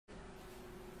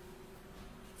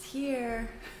here.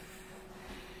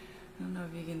 I don't know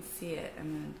if you can see it.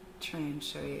 I'm going to try and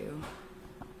show you.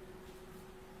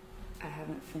 I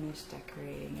haven't finished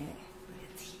decorating it, but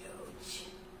it's huge.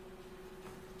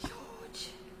 Huge.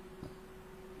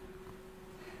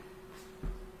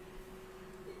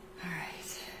 All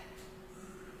right.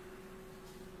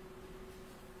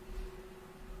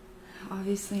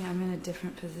 Obviously, I'm in a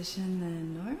different position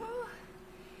than normal.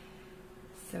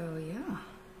 So, yeah.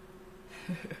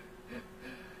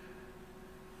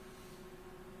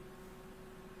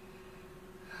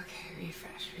 Okay,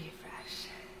 refresh.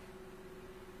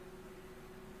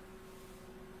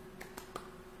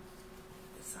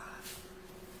 This off.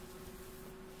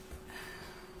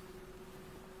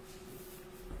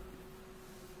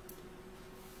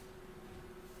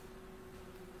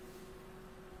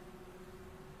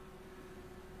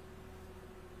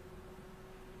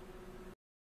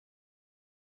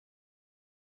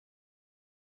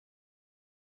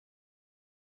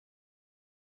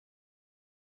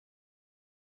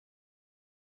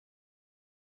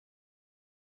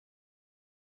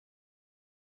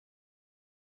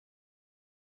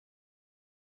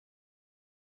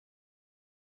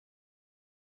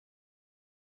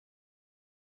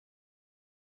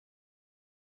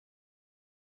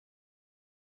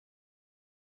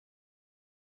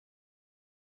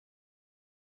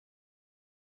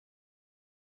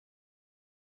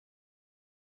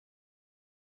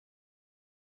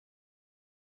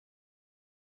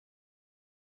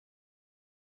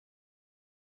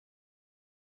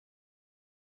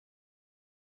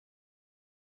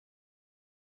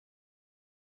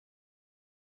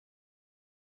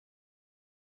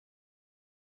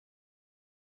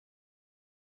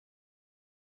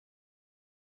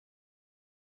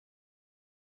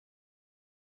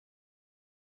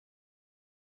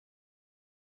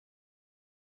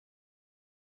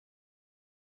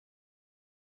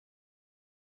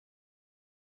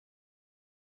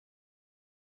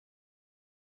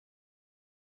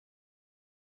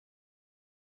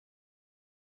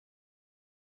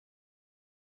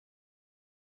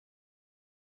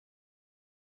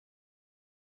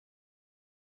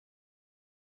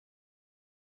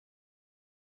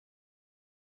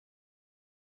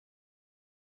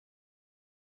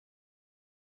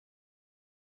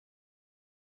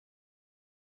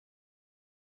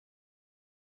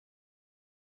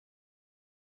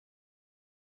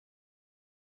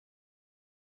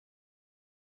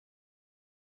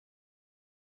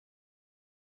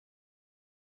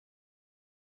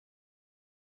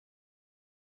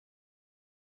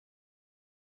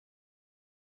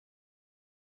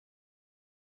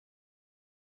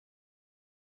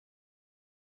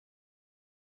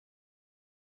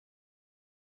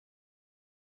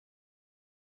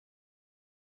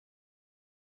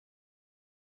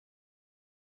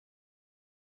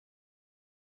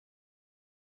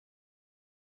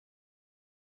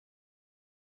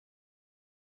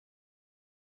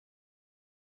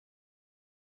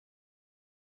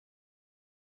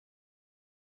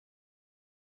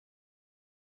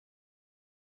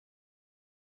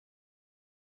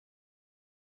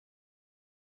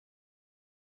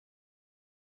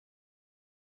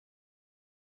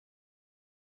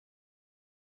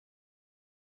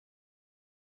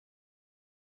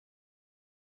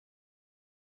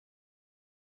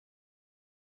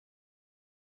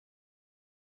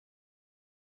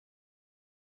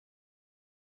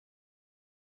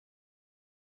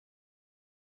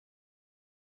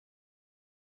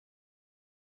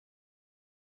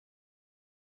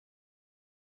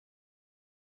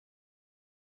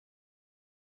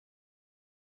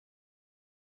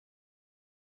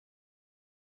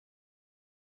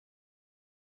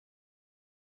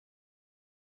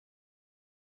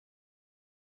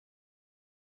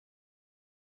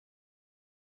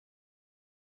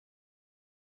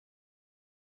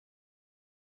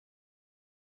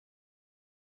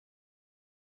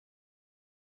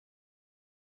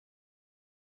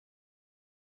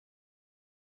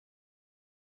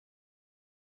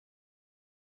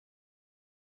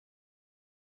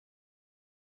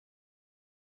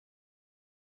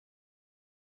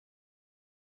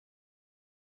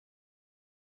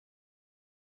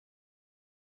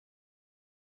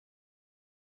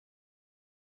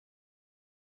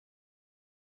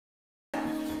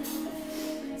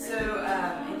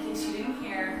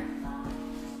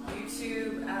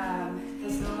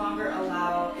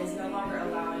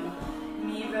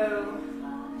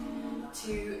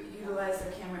 To utilize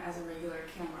their camera as a regular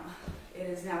camera. It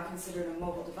is now considered a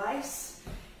mobile device.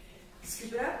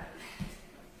 Scoop it up.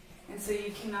 And so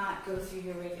you cannot go through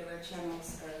your regular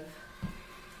channels of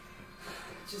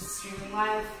just streaming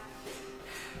live,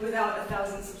 without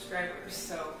 1,000 subscribers.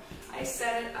 So I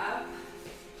set it up.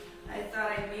 I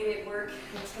thought I made it work.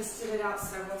 I tested it out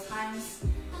several times,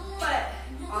 but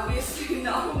obviously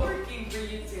not working for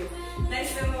YouTube.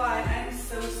 Nice and wide. I'm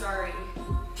so sorry.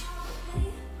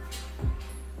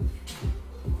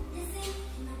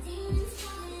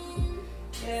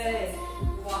 Good.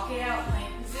 Walk it out,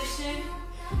 plank position.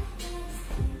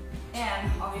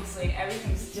 And obviously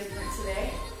everything's different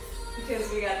today because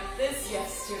we got this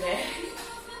yesterday.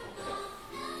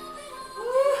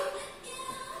 Woo.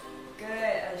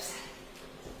 Good. Other side.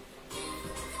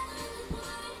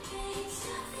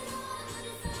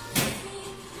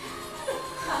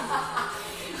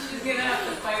 She's gonna have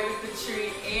to fight with the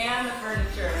tree and the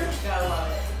furniture. Gotta love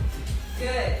it.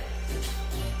 Good.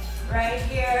 Right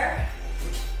here.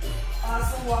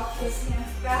 Awesome. Walk those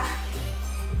hands back.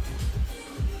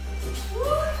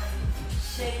 Woo.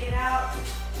 Shake it out.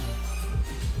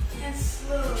 And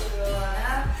slowly roll on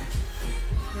up.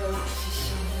 Relax your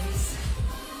shoulders.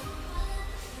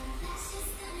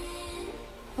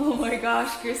 Oh my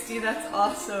gosh, Christy, that's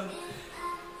awesome.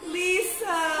 Lisa!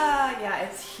 Yeah,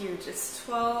 it's huge. It's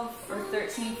 12 or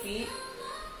 13 feet.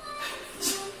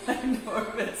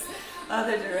 Enormous.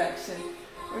 Other direction.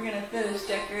 We're gonna finish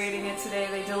decorating it today.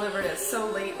 They delivered it so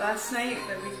late last night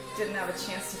that we didn't have a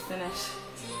chance to finish.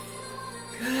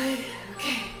 Good.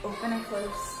 Okay, open and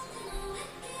close.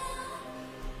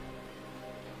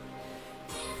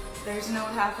 There's no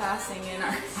half-assing in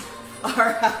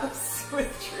our house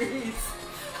with trees.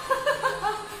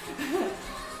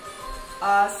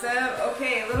 Awesome.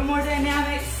 Okay, a little more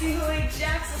dynamic. Single leg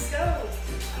jacks. Let's go.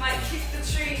 I might kick the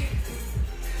tree.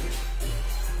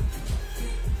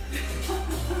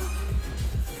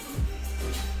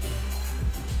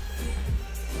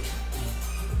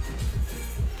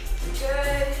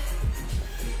 Good.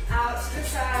 Out to the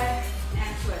side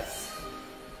and twist.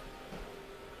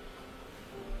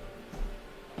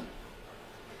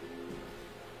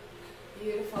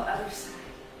 Beautiful. Other side.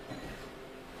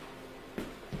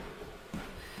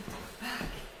 Back.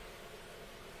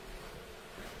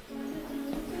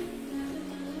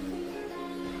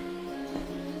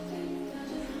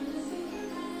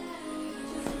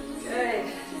 Good.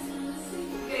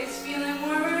 You guys feeling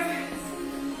warmer?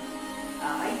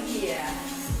 Yeah.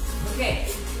 Okay,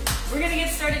 we're gonna get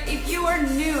started. If you are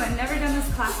new and never done this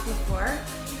class before,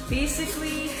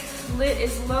 basically LIIT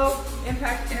is low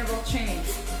impact interval training.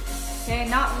 Okay,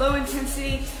 not low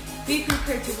intensity. Be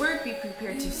prepared to work, be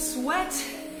prepared to sweat.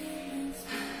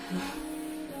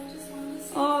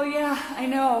 Oh yeah, I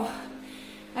know,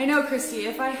 Christy.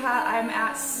 If I'm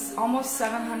at almost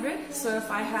 700, so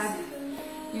if I had,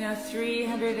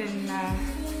 300 and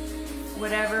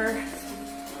whatever,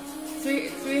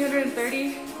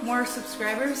 330 more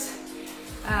subscribers,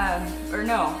 or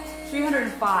no,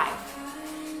 305,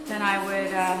 then I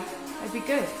would, I'd be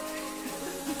good.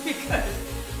 I'd be good.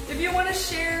 If you want to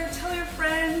share, tell your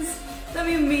friends, that'd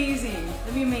be amazing.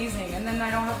 That'd be amazing. And then I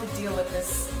don't have to deal with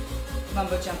this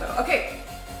mumbo jumbo. Okay,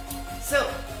 so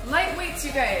light weights,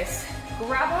 you guys.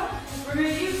 Grab them. We're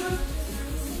going to use them.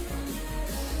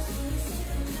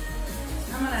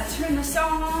 I'm going to turn this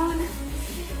on.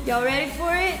 Y'all ready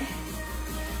for it?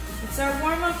 It's our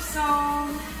warm-up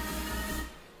song.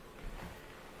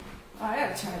 Oh, I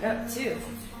gotta turn it up too.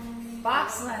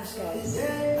 Box lunch, guys.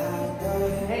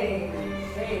 Hey,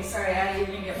 sorry, you're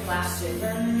gonna get blasted.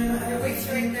 Your weights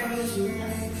right there.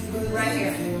 Right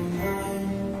here.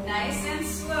 Nice and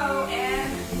slow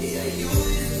and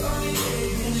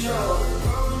control.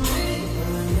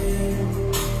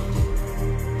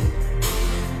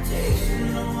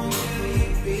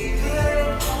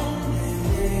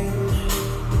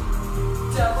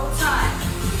 Double time.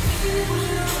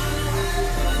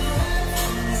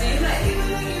 Same leg.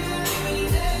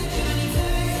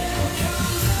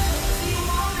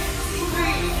 3,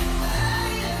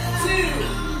 2,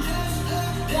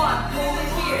 1. Hold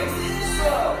it here.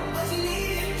 Slow.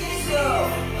 Slow.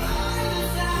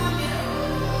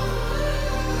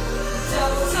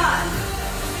 Double time.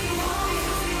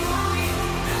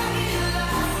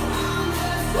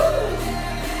 Woo!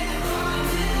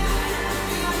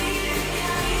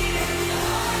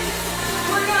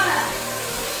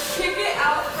 Kick it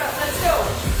out front. Let's go.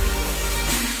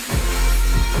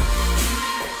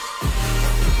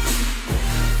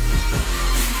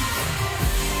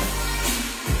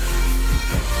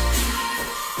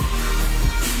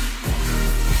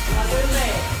 Other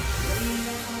leg.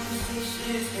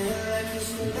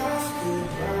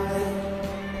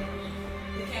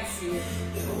 You can't see it.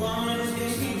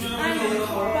 I know,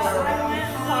 but I went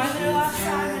farther last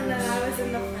time and then I was in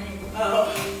the frame. Oh.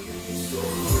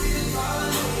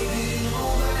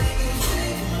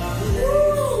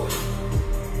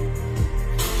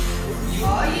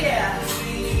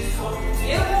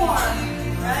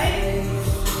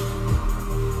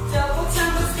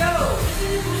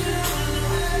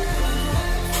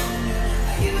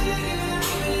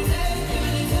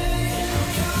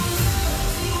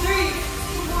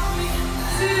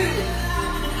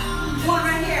 One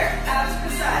right here, out to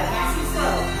the side, nice and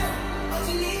slow.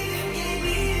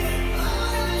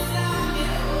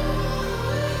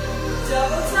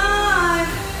 Double time.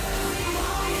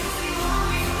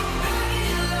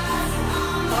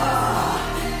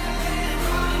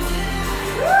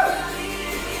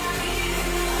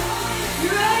 You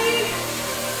ready?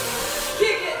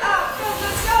 Kick it out, go,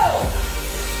 let's go.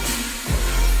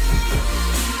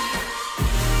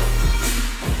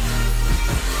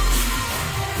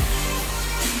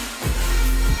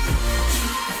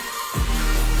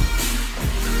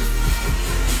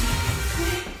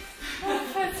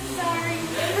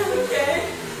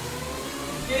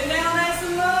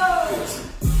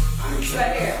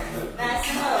 Right here. Nice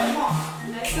and low. Come on.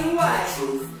 Nice and wide.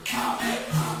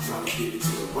 I'm trying to give it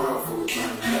to the world for it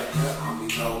turning up. I'm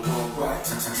be no one way.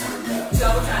 Turn up.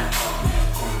 Double time.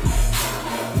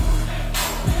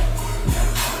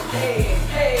 Hey,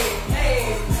 hey,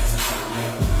 hey.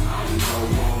 I'm be no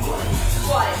one way.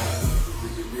 What?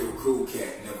 Real cool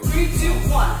cat. 3,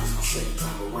 2, 1.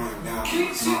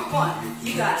 3, 2, 1.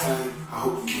 You got it. I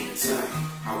hope you entertain.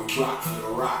 How we rock for the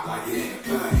rock like it ain't a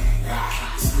thing.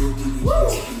 Still do the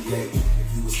SBA.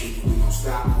 If you was thinking we gon'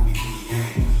 stop, homie, we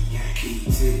ain't.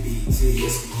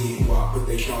 ET, walk, but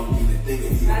they don't mean a thing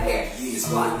if you right here. It's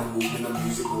more than a movement of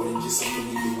music, more than just something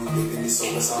we do and thinking it's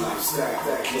so that's our lifestyle.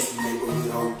 Plus we make what we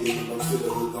don't get and goes to the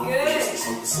hood on this.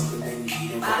 It's something they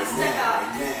need right now.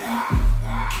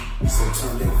 So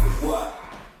turn down for what?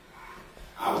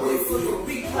 I wait for your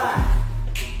reply.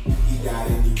 He got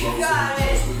it, you got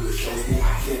it. Shows me I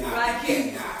cannot. Right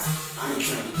here. I ain't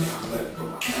turning down, let it go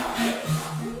my God.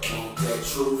 Want that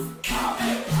truth?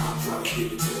 I'm trying to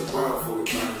give it to the world for it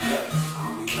turning up. I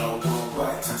only know one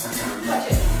way. Turn up. Touch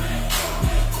it.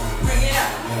 Bring it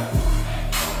up.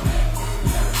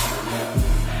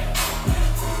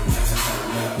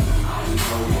 I only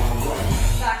know one way.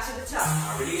 Back to the top. I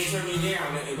really ain't turn me down,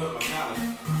 let me put my collar.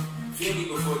 Feel me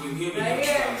before you hear me. Right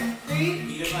here. 3,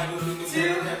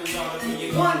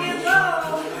 2, 1, get low.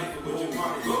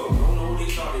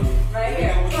 Right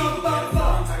here. Boom, boom, boom.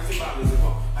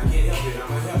 I can't help it, I'm a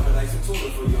helper like some tuna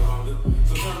for your hunger.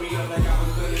 So turn me up like I was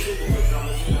good at super with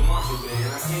drummers in a marching band.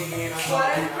 I came in, I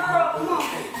Squat and curl, come on. I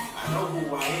know who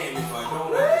I am if I don't.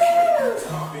 I just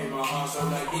hop in my heart, so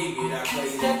like David, I play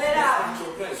it. Step it out. It's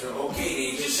your pleasure, okay,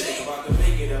 then just shake. About to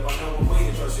make it up, I know I'm way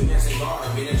to trust you. That's a guard,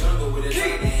 I'm in the jungle with a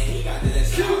time, man. He got the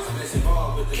lesson out, so let's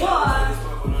involve with the 1.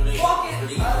 Walk it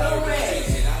other way.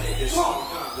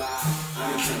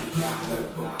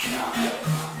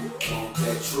 Want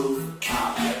that truth?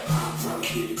 I'm trying to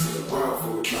give it to the world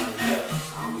for it turning up.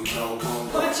 I only know one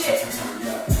way. Punch it. Turn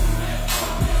up.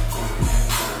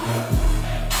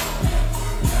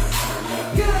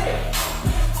 Good.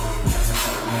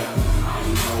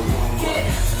 Get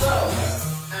low.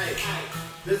 Hey,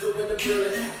 Bizzle in the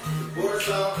building. War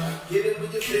song, get it when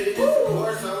you fit it.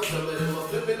 War song, some of them are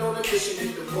flipping on a mission.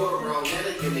 If the war wrong, now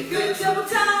they can Good double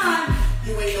time.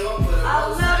 You ain't know I'm for the I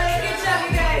love it. Good job,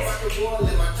 you guys. Rock the wall,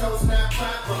 let my toes not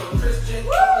pop. I'm a Christian. They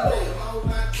hold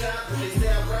my job, they say I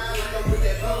ride like I'm with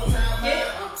that bow tie. Get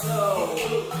low.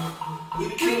 We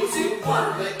the truth, 3, 2,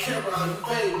 1. black camera on the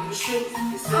fade, we the truth.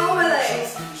 On my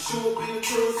legs. You sure be the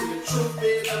truth, and the truth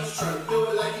is I'm just trying to do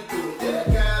it like you do it. That I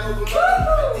got over money, I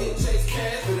did chase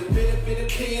cash with a bit of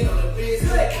pin on the biz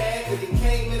bag, cause it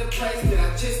came in a price that I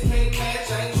just can't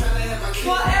match. I ain't trying to have my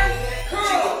Squat and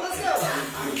curl. Let's go. I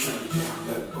ain't turning down,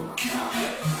 let it go my God.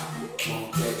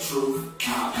 Want that truth?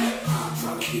 I'm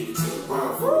trying to give it to the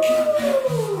world for it turning up. I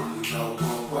only know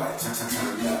one way. Turn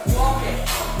up. Walk it.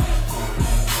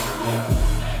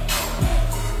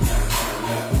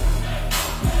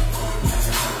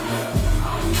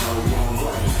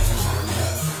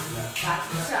 Back to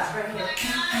the top right here.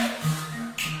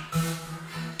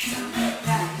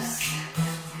 Nice.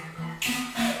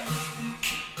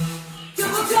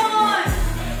 Double time.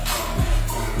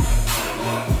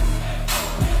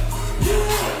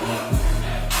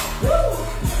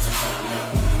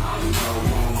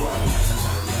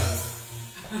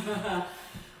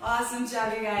 Awesome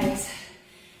job, you guys.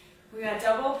 We got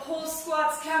double pull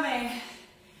squats coming.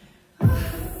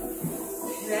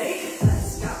 Ready?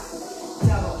 Let's go.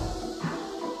 Double.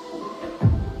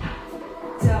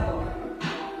 Double.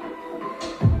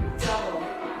 Double.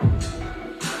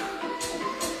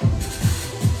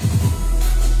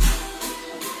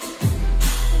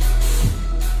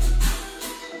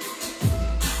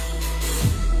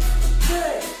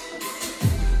 Good.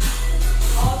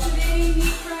 Alternating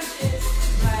knee crunches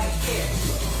right here.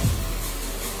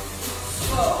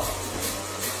 Slow.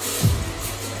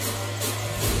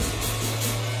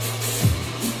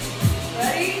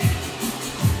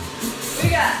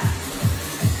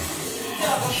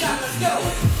 go.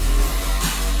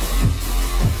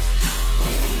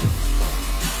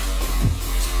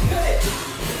 Good.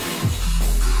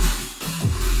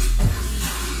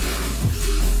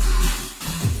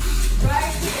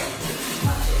 Right here.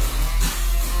 Punch it.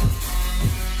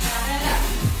 Down and up.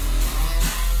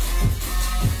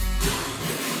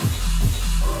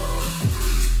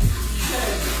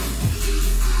 Good.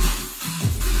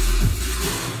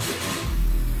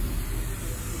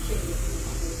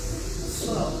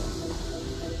 Slow.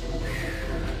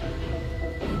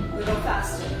 A little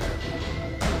faster.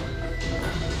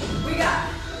 We got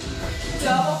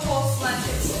double pulse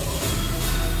lunges.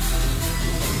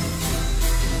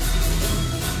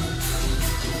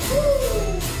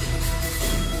 Woo!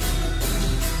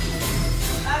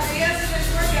 After yesterday's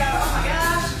workout, oh my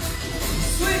gosh,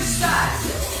 switch sides.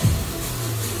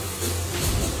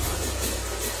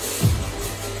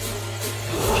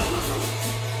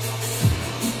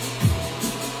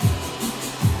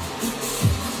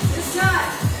 This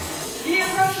time, knee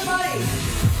across the body.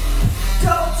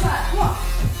 Double time. Come on.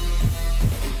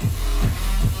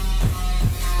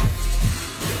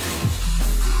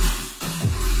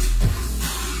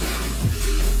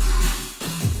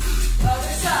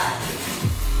 Other side.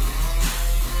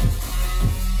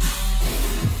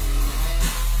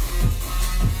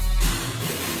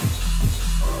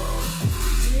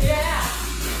 Yeah.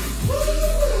 Woo!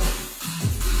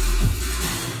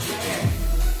 Right here.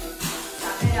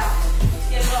 Tap it out.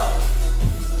 Get low.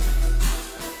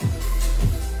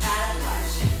 Add a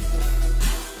touch.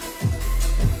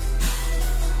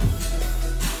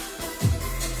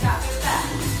 Tap it back.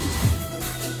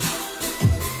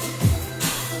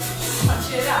 Punch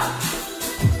it out.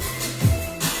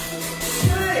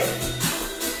 Good.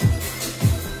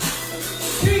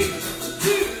 3,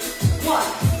 2, 1.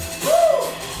 Woo!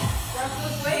 Work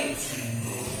those weights.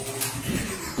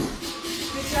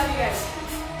 Good job, you guys.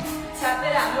 Tap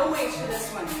it out. No weights for this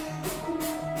one.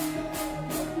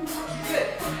 Good.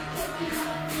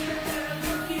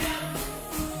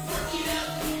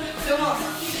 Come on.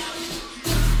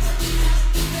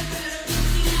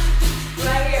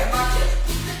 Right here, mark it.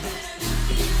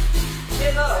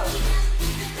 Get low.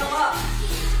 Come up.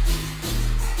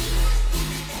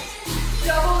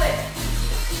 Double it.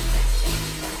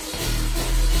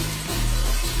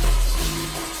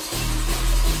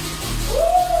 Woo!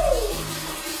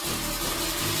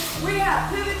 We have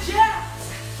pivot jacks.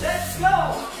 Let's go.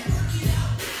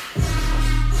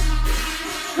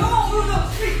 Come on, move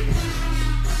those feet.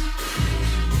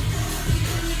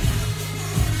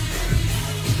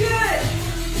 Good.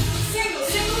 Single,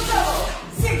 single, double.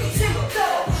 Single, single,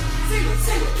 double. Single,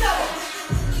 single, double.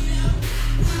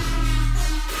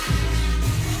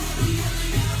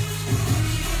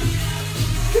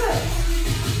 Good.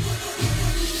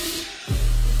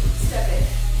 Step it.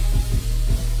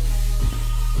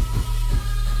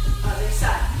 Other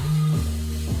side.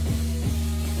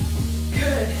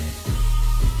 Good.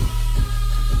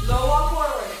 Low walk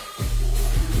forward.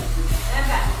 And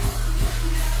back.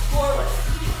 Forward.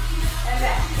 And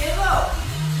back. Get low.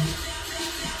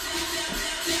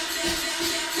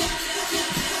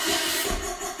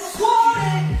 Squat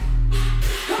it.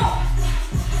 Come on.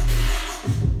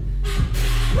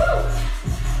 Woo.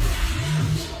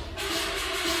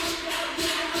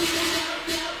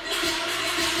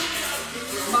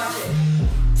 March it.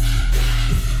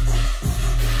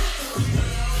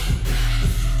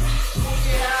 Take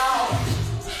it out.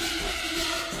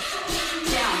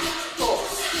 Down.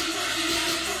 Pulse.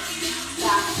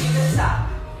 Back to the top.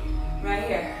 Right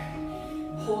here.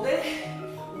 Hold it.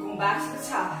 We're going back to the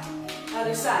top.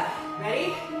 Other side. Ready?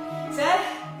 Set.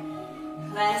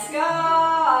 Let's go.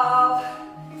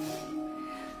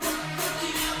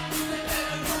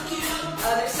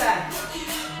 Other side.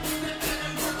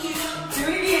 Do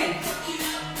it again.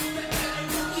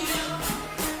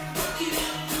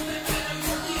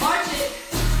 March it.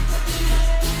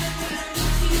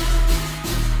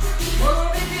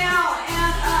 Move it down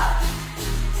and up.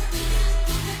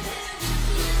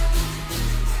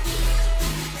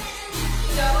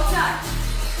 Double time.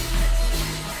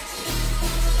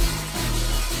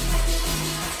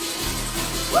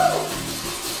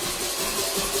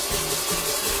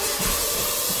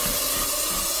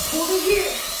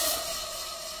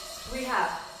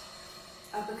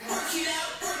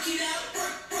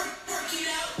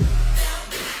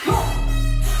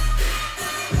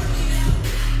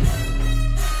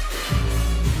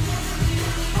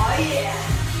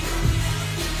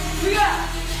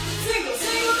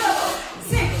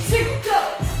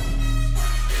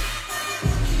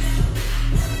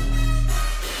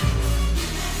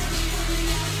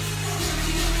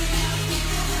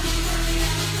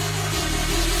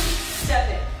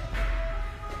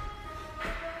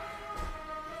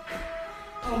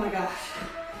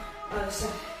 Other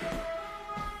side.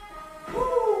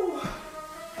 Woo!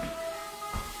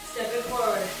 Step it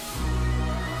forward.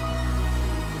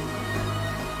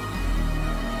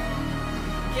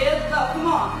 Get it low, come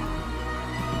on.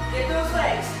 Get those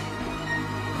legs.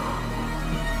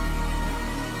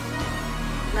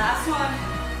 Last one.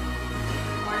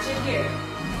 March it here.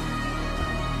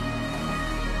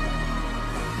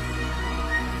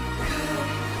 Good.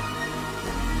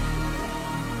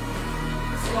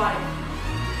 Squat it.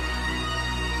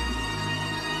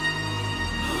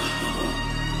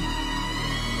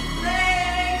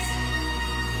 Legs.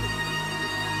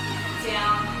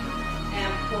 Down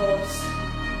and pulse.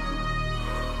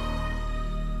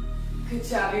 Good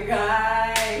job, you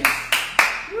guys.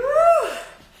 Woo!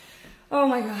 Oh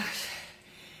my gosh.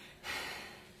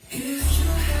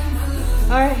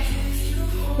 All right,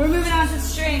 we're moving on to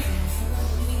strength.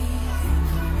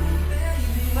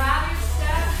 Grab your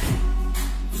step.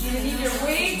 You're gonna need your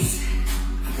weights.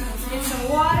 Get some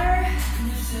water.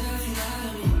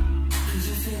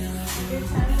 You're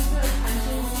telling me to put a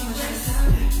punching sequence.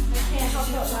 I can't help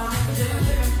but laugh because it looks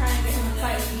like I'm trying to get in a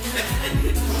fight.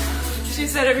 She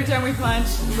said every time we punch,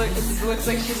 it looks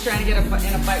like she's trying to get in a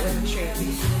fight with a tree.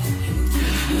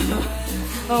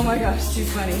 Oh my gosh, too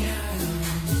funny.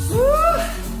 Woo!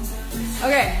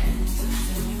 Okay,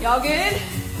 y'all good?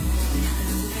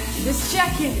 Just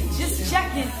checking, just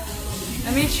checking.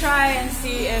 Let me try and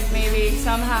see if maybe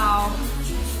somehow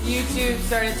YouTube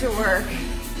started to work.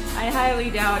 I highly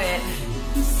doubt it.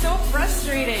 I'm so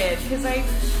frustrated because I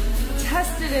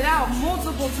tested it out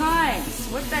multiple times.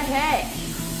 What the heck?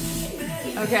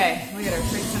 Okay, look at her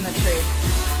fixing the tree.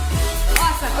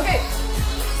 Awesome, okay.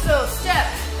 So step,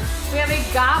 we have a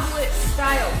goblet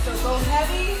style. So go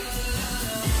heavy,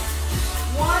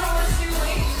 1 or 2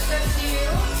 weights, it's up to you,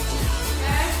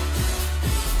 okay?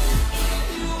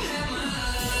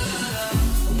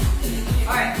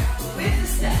 All right, with the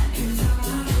step.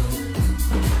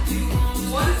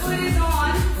 1 foot is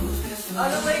on,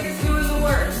 other leg is doing the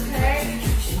work, okay?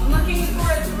 I'm looking for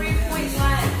a 3-point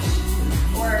lunge,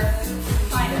 or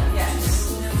kind of, yes.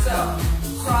 So,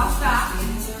 cross back,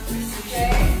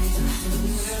 okay?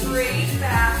 Straight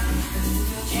back,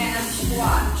 and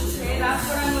squat. Okay, that's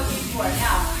what I'm looking for.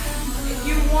 Now, if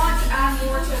you want to add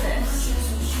more to this,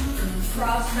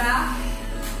 cross back,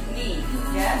 knee,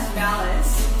 yes,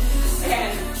 balance,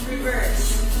 and reverse,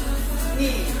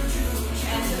 knee,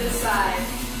 and to the side,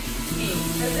 knee.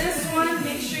 For this one,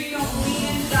 make sure you don't lean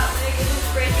into that leg, it's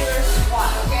just regular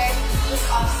squat, okay? Just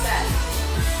offset.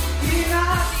 You do not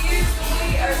have to use the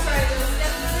weight, or sorry, the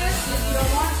step for this if you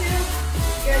don't want to.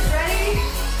 You guys ready?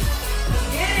 Let's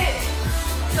get it.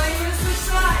 So you're gonna switch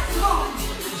sides. Come on.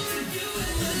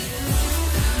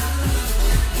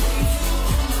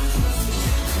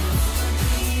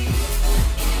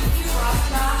 Cross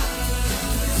back,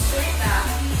 straight back.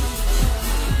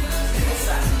 This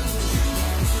side.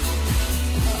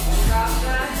 Cross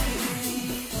back.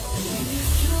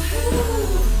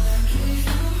 Woo.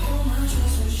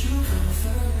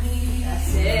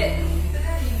 That's it.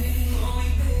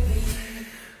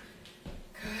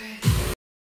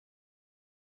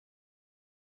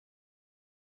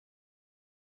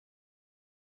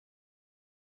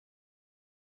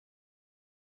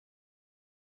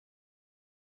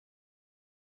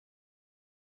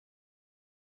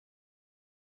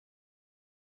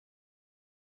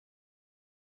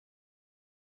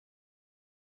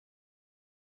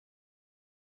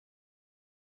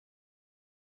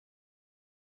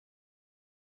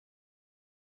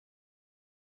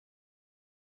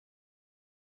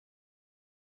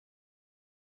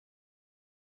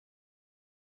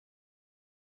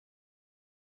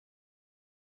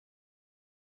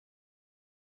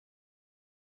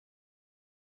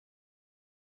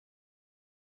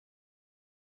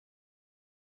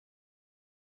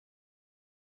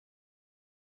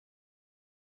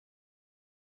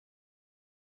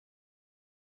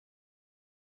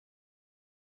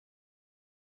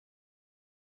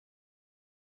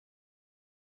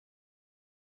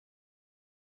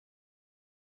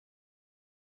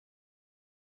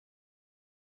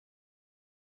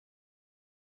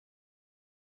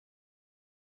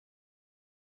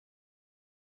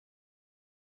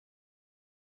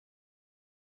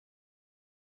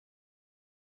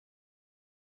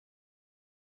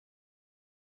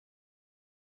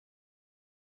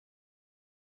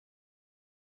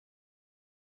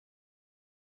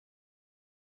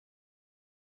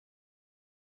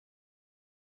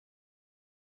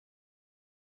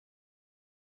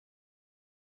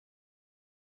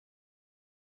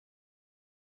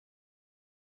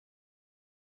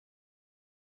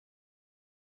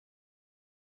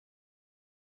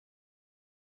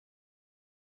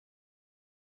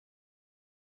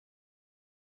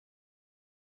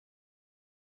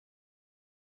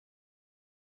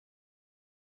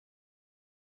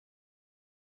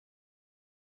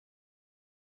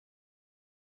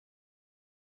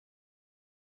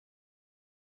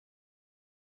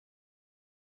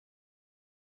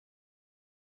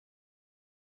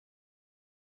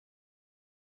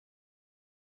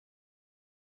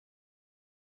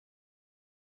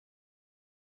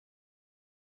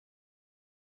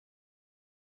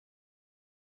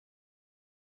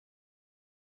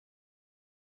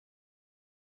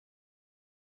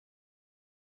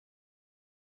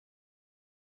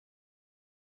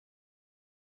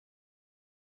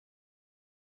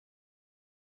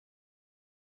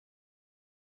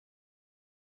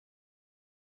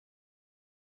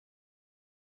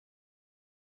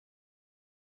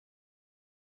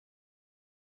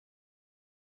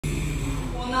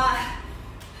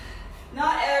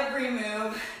 recovery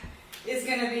move is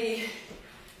going to be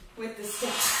with the step.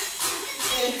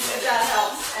 If that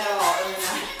helps at all.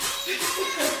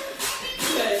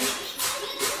 Good.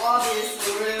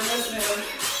 Obviously, we're in this move.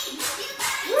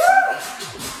 Woo!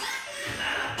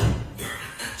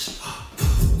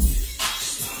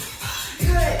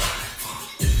 Good.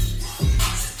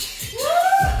 Woo!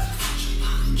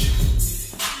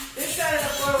 This side of the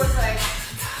floor was like,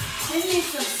 I need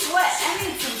some sweat. I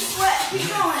need some sweat. Keep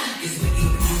going.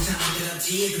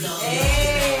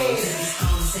 Hey.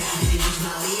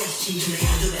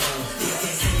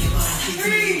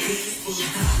 3, 2,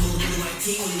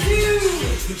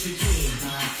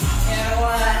 and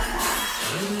 1.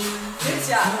 Good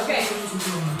job. Okay.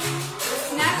 This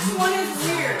next one is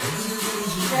weird.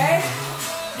 Okay?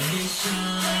 You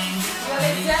have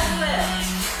a deadlift,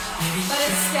 but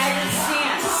it's staggered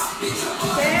stance.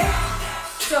 Okay?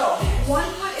 So,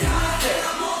 one foot is lifted.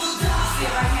 Let's see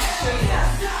if I can't show you that.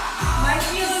 My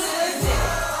heel is lifted.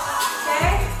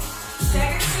 Okay?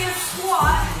 Staggered stance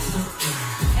squat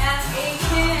and a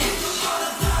hinge.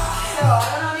 So, I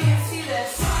don't know if you can see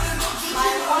this.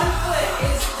 My one foot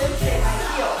is lifted, my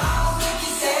heel.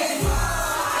 Okay?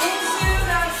 Into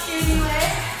that standing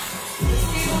leg, the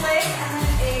stable leg, and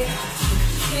then a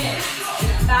hinge.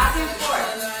 Back and forth.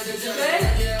 Good?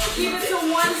 Keep it to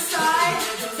one side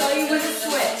until you win the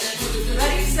switch.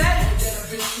 Ready, set,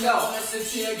 go.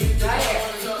 Right here.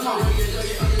 Come on.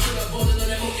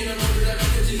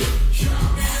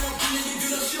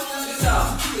 So,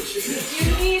 if you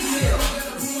need to,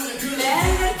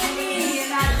 bend at the knee in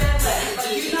that deadlift, but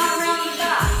do not round the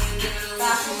back.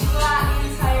 Back is flat the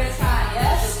entire time,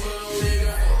 yes?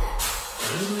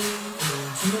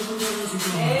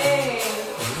 Hey.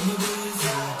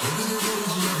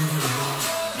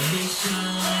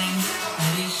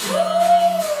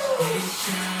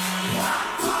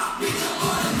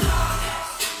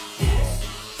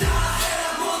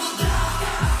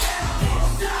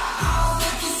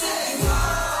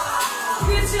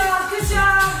 Good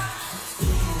job.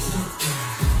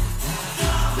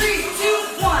 3,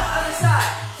 2, 1, other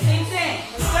side. Same thing.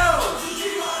 Let's go.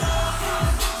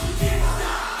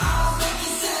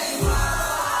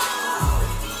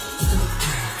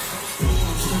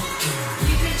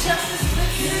 You can just as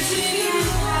split position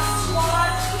and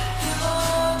squat.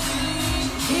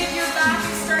 If your back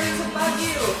is starting to bug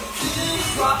you,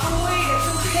 drop a weight. It's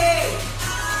okay.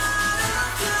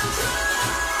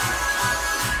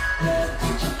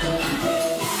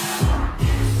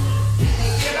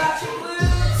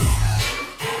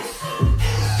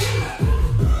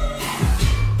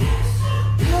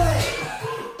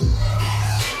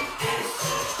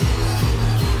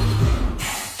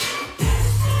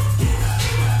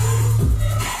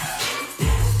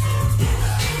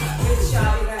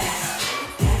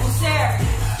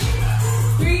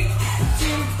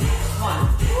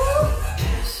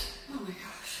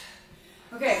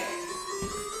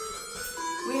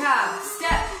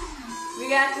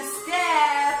 Got to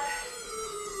step.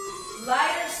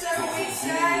 Lighter step weights,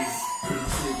 guys.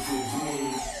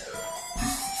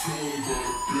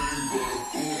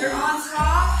 You're on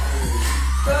top.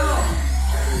 Boom.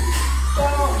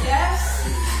 Boom. Yes.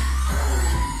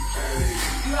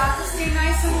 You have to stay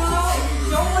nice and low.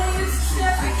 Don't want to use the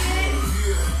step. I get it.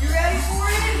 You ready for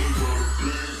it?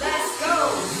 Let's go.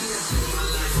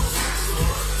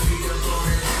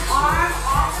 Arm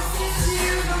opposite to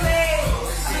the leg.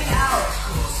 Coming out.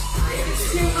 If it's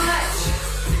too much,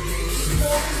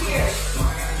 hold here.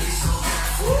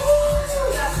 Woo!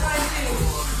 That's fine too.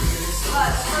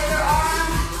 But for your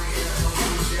arm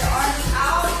is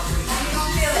out and you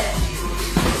don't feel it.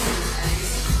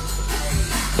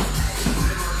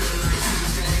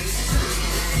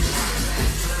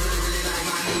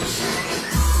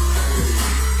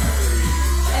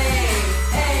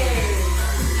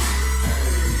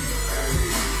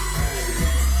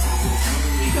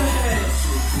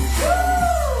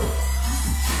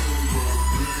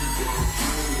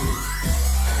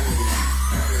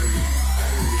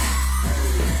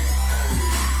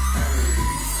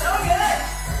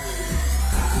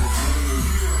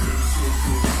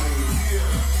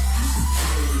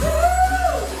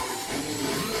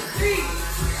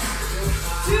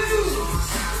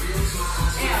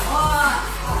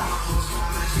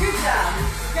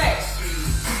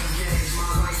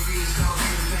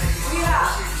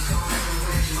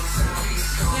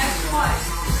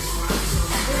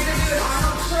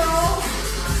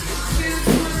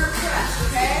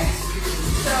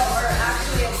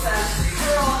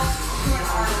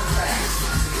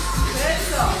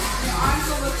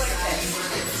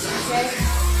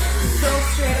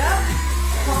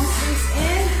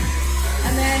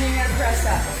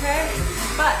 okay?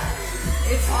 But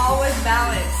it's always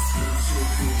balanced.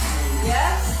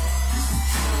 Yes?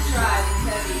 We'll try these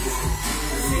heavies.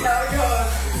 Let's see how it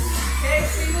goes. Okay,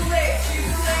 single leg,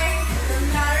 doesn't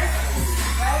matter.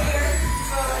 Right here,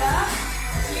 throw it up,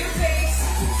 to your face,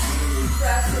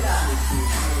 press it up.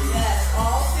 Yes,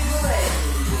 all single leg.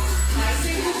 Nice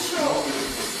and controlled.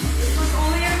 This one's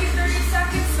only every 30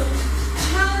 seconds, so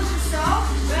challenge yourself.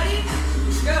 Ready?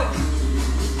 Go.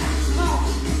 Come on.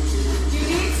 You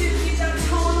need to keep that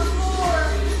toe on the floor.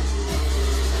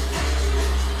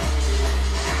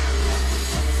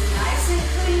 Nice and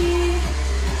clean.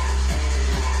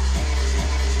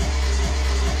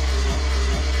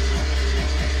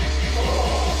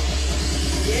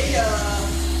 Yeah.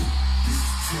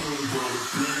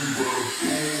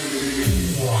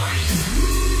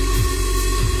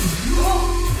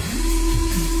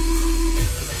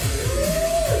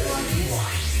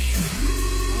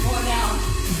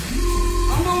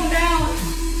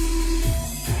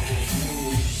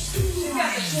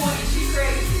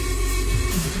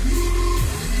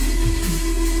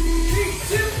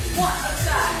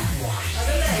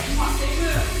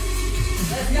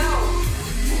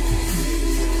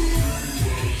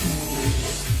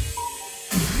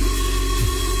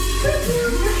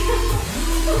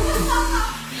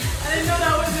 I didn't know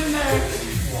that was in there.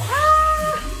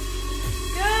 Ah,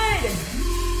 good.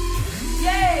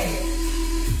 Yay.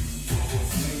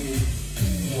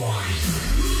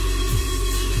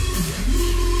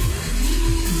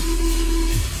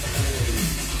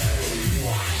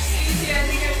 Easy, I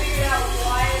think I figured out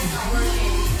why it's not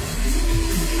working.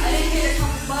 I didn't hit a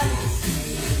couple buttons.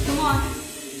 Come on.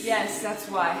 Yes, that's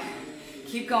why.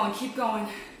 Keep going, keep going.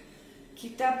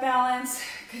 Keep that balance.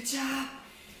 Good job.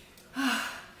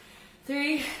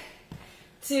 3,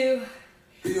 2,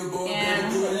 and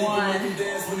 1.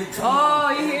 Oh,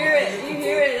 you hear it. You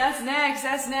hear it. That's next.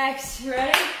 That's next. You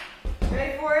ready?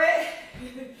 Ready for it?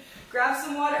 Grab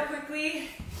some water quickly.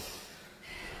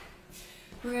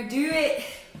 We're going to do it.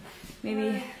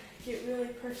 Maybe get really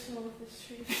personal with this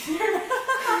treat.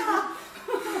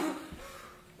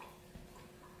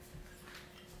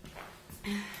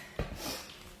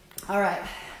 All right.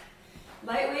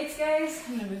 Light weights, guys.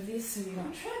 I'm going to move these so you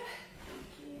don't trip.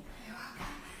 You're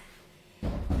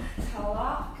welcome. Towel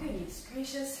off. Goodness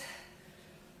gracious.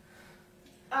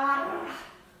 All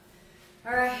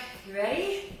right. You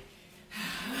ready?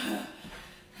 I'm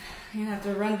going to have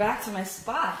to run back to my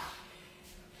spot.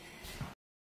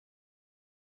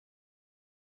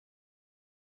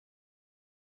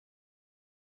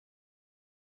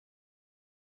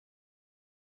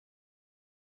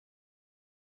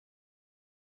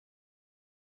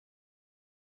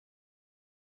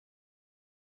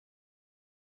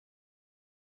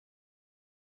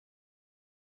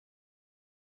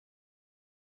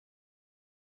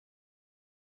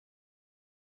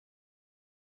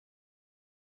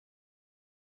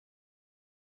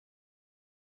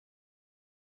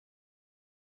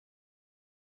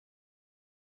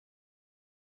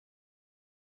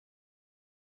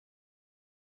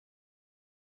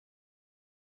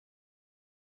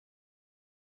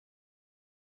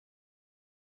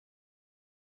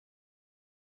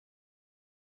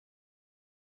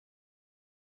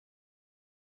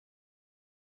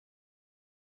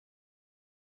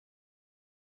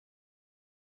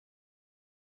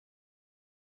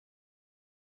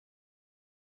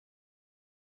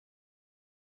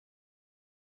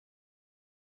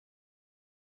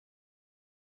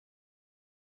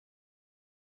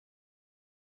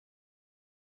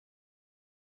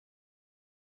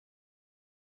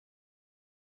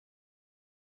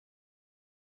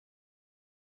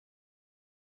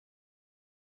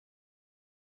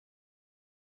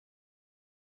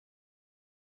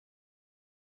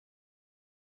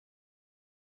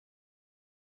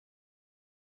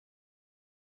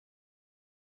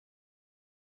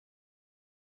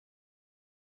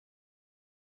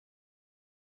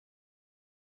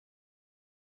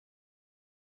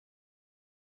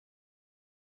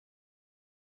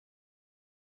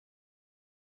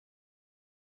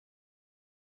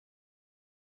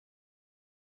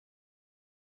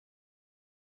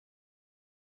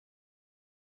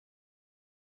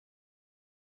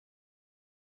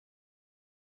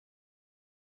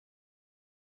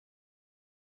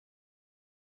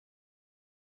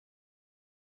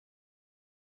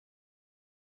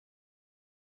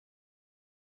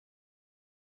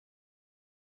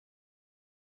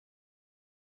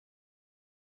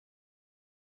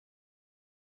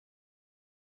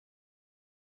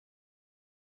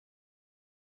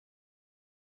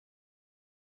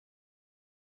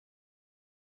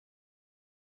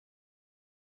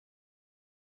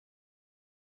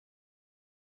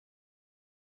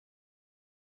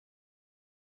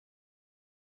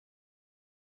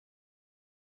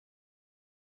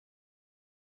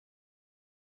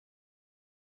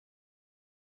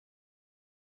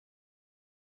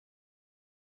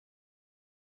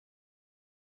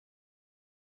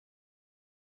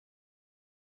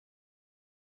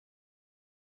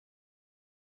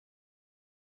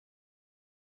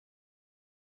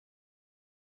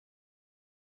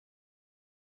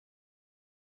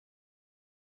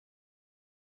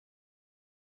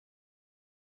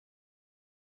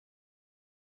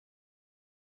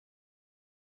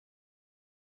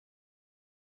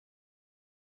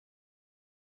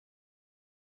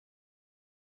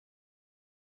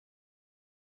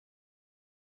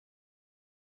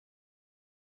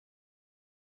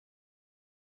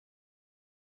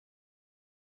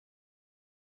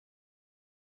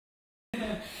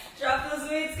 Drop those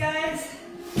weights, guys.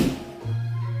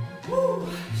 Woo.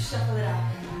 Shuffle it out.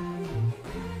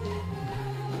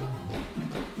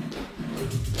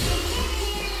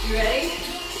 You ready?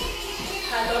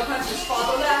 High low crunch, just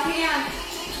follow that hand.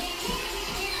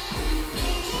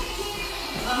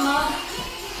 Come on.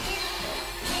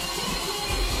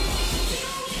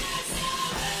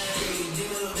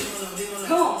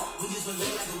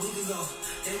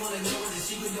 They wanna know what the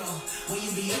secret though. When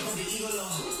you be up with the eagle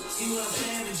on. See what I'm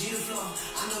saying? The G the floor.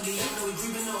 I know the young know we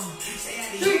creeping on. Say I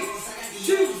the 3,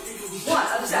 2, 1,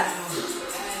 other side.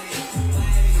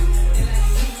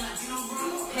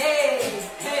 Hey,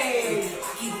 hey.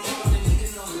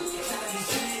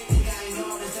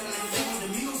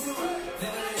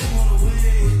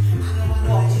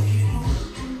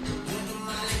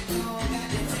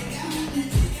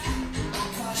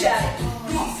 Jab it.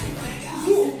 Come on.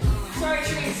 Ooh. Sorry,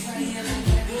 trees.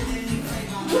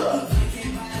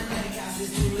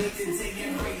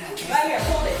 Right here,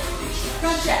 hold it.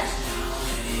 Front chest.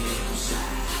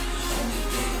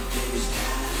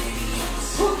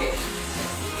 Hook it.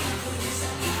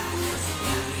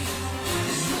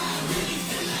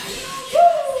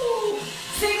 Woo!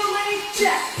 Single leg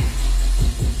jack.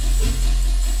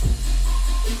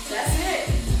 That's it.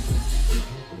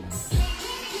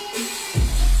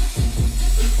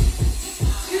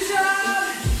 Good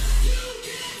job.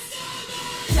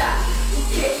 Tap,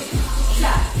 kick,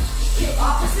 tap, kick.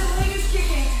 Opposite leg is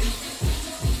kicking.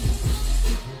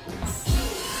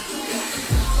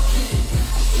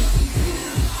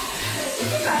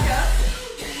 Back up.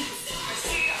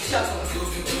 Shuffle.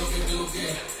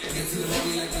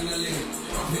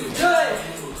 Good.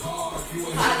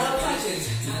 High low punches.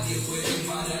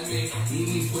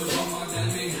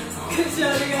 Good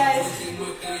job, you guys.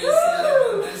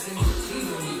 Woo!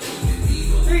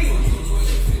 3,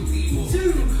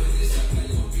 2,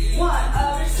 1.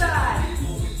 Other side.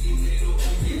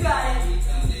 You got it.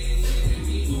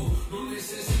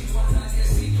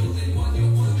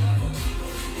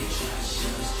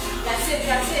 That's it,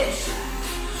 that's it.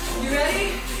 You ready?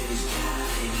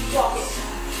 Walk it.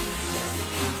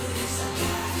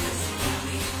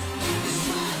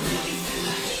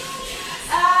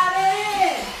 Add it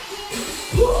in.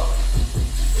 Whoa.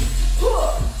 Whoa.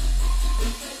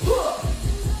 Whoa.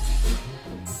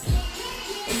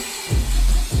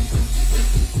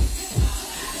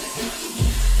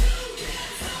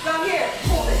 From here,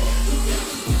 hold it.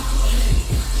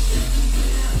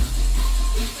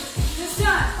 This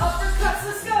time, uppercuts,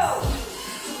 let's go.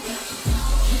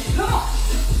 Come on.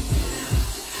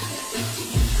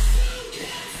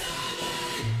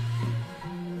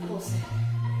 Pulse it.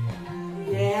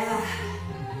 Yeah.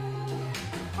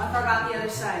 I forgot the other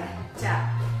side. Tap,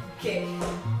 kick,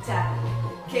 tap,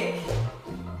 kick.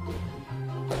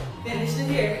 Finished it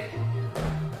here.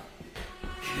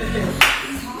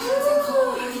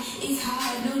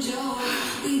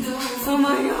 Oh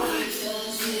my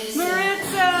gosh.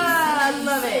 Maritza, I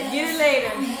love it. Get it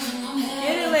later.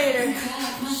 Get it later.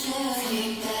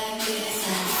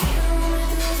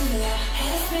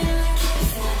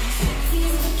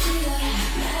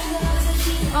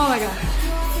 Oh my god.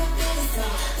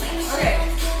 Okay.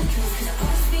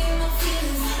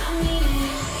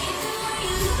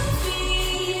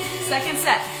 Second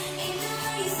set.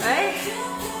 Right?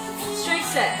 Straight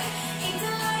set.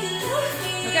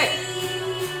 Okay.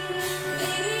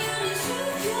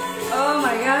 Oh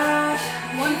my gosh.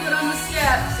 One foot on the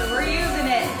step, so we're using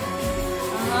it.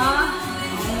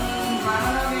 I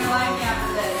don't know if you're liking me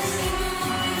after this.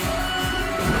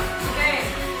 Okay.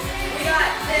 We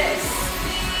got this.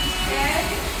 Okay?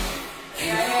 We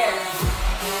got here.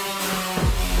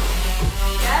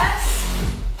 Yes?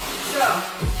 So,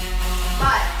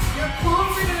 but your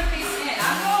palms are going to face in.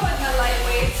 I'm going with my light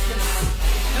weights because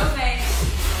no thanks.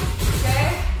 Okay?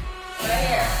 Right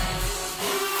here.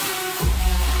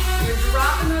 You're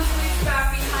dropping those weights back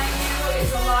behind you.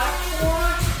 It's a lot of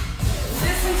core.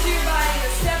 Listen to your body.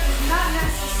 The step is not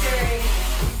necessary.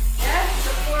 Yeah?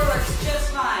 The core works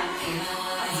just fine.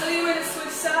 I'll tell you when to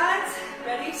switch sides.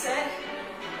 Ready, set,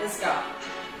 let's go.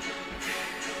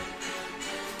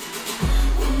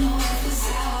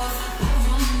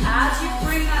 As you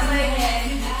bring that leg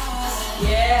in,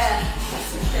 yeah.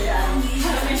 Okay,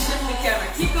 let me shift the camera.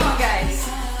 Keep going, guys. If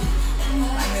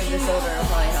I move this over, it'll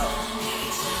probably help.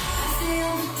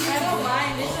 I don't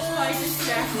mind, it's just probably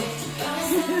distracting.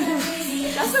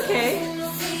 That's okay.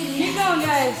 Keep going,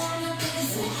 guys.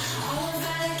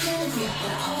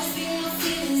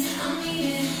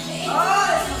 Oh,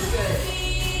 that feels good.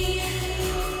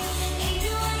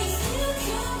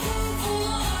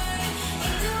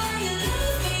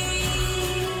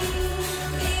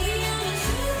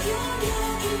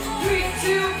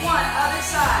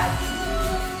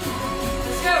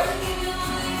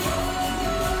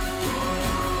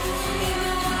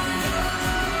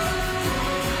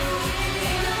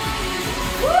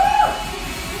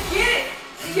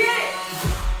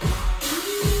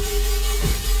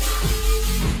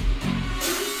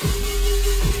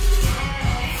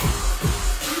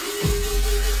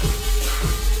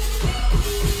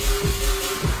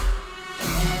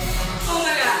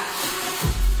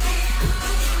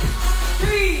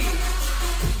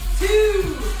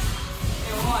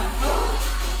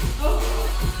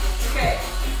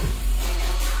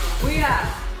 step.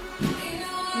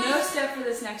 No step for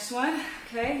this next one.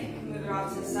 Okay, move it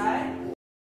off to the side.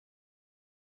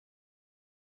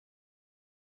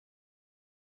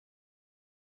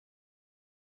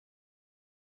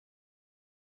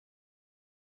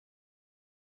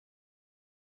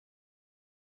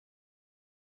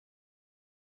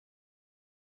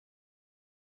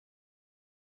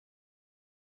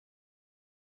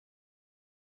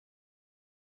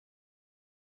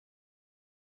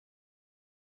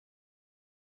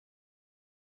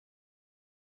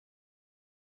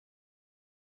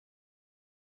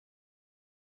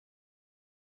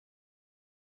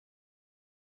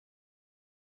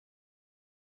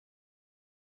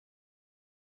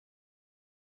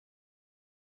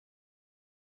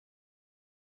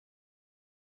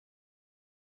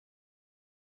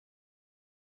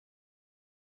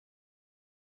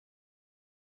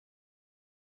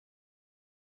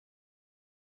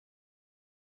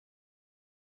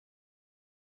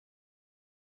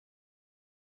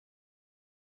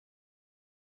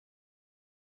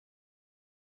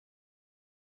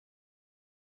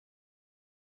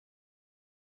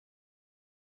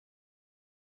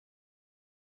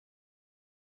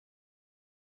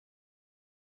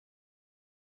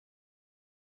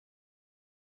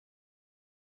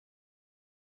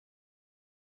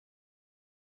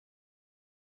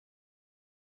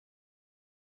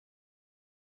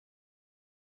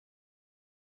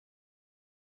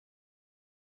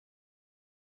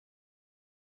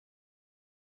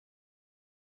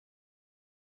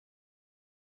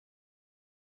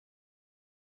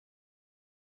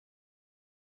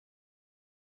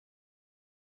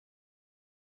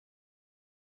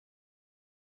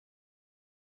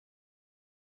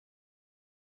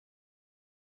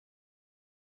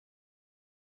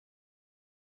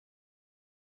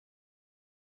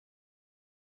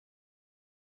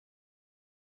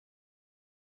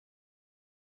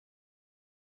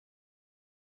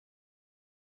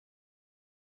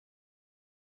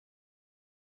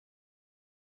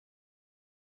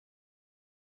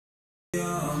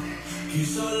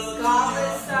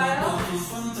 Goblet style.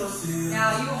 Now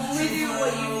you only do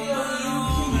what you feel you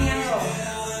can handle.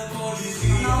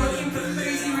 I'm not looking for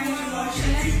crazy range of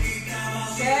motion.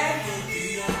 Okay?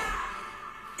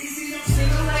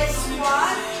 Single leg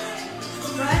squat,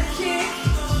 front kick,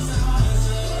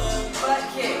 butt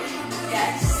kick.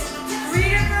 Yes. 3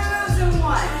 different moves in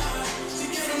one.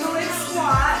 Single leg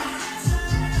squat,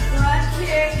 front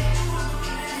kick,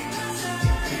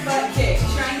 butt kick.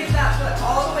 Try and get that foot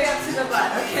all the way up to the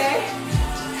butt, okay?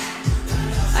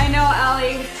 I know,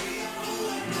 Allie.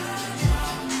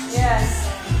 Yes.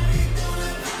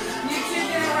 YouTube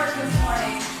didn't work this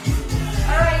morning.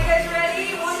 All right, you guys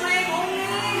ready? One leg only.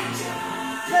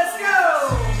 Let's go.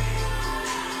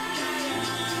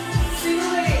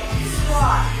 Single leg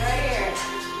squat right here.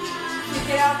 Kick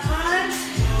it out front.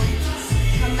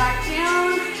 Come back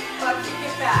down. Butt kick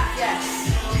it back. Yes.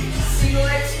 Single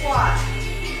leg squat.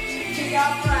 Kick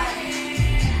out front,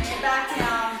 get back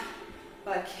down,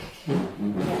 butt kick.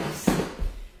 Yes.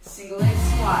 Single leg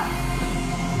squat.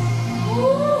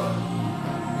 Woo!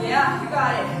 Yeah, you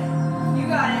got it. You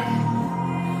got it.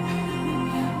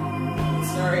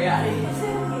 Sorry, Addie.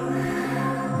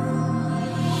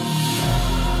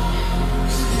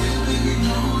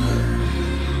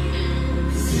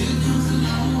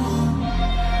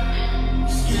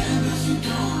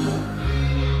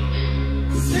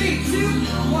 Three, two,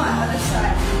 one, other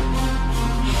side.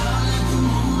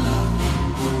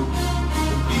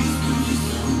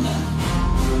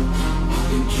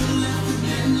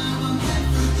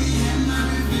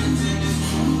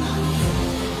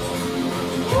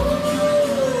 Woo!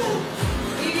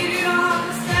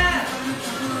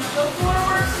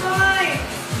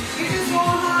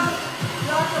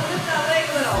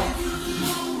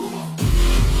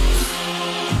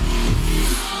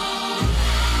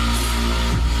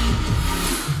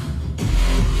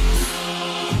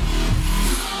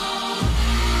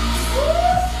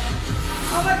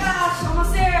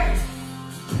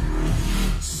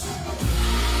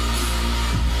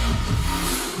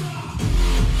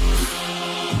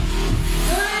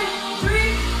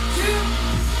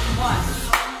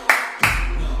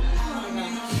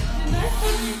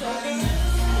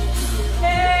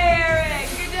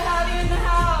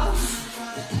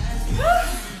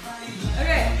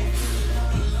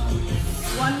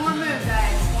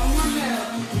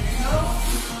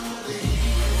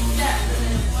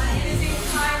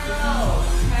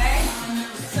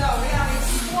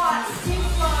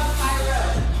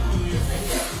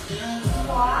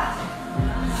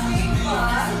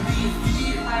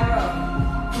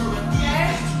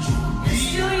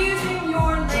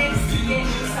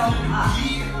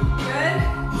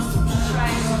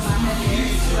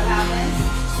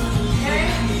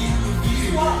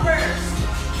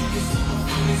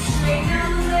 Straighten out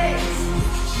the legs.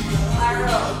 Fly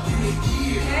row.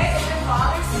 Okay, if it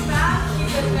bothers the back,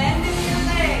 keep a bend in your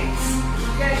legs.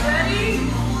 You guys ready?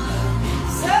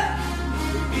 Set.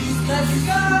 Let's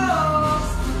go.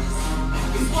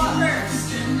 Squat first.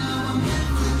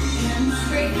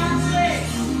 Straighten out the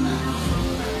legs.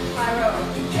 Fly row.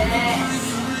 Yes.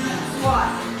 Squat.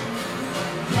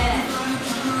 Bend.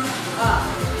 Up.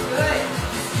 Good.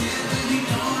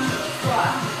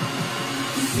 Squat.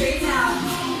 Straighten out.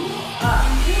 Up.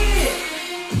 Hit.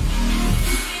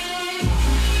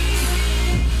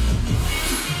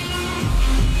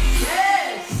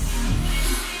 Yes.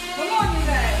 Come on, you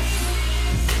guys.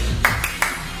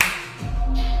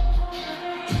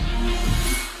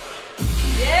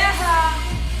 Yeah.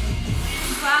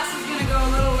 Class is gonna go a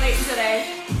little late today.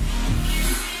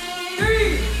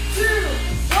 3, 2,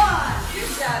 1.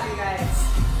 Good job, you guys.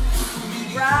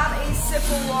 Grab a sip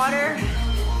of water.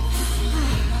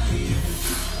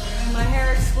 My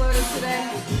hair exploded today.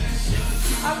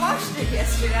 I washed it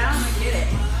yesterday. I don't get it.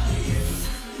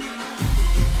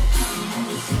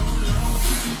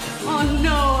 Oh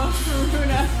no,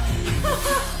 Karuna.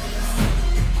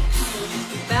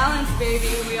 Balance,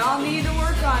 baby. We all need to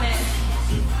work on it.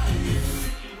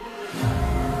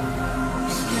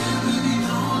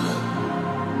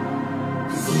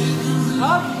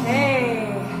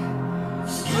 Okay.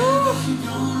 Woo.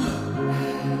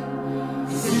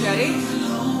 You ready?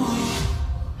 All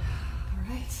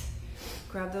right.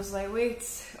 Grab those light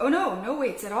weights. Oh no, no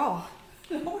weights at all.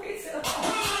 No weights at all.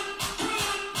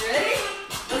 You ready?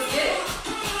 Let's get it.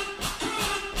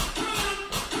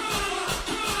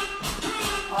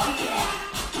 Oh yeah.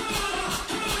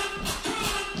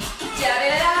 Jab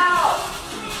it out.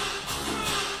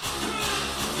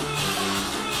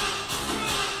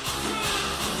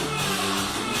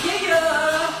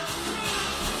 Yeah.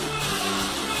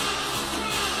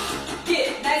 Get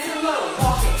nice and low.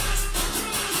 Walk it.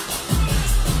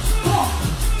 Come on.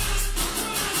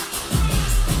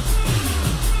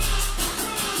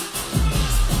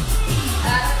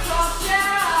 Add a cross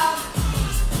jab.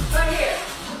 Right here.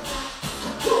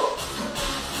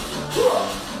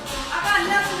 I got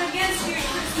nothing against you,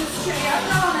 Christmas tree, I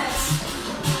promise.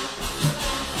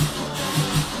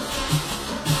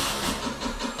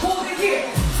 Hold it here.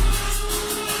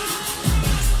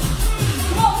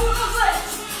 Come on, move those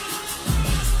legs.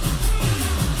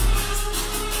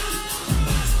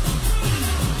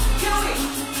 Joey,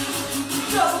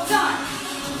 double time.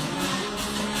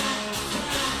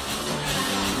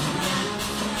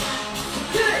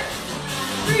 Good.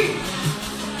 3,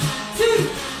 2,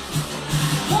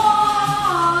 1.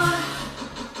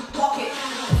 Walk it.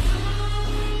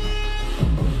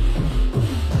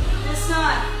 This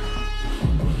time.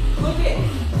 Look it.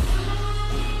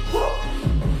 Whoa.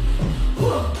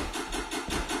 Whoa.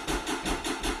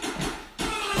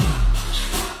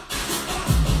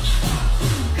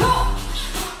 Come on.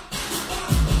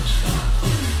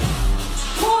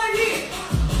 Hold it here.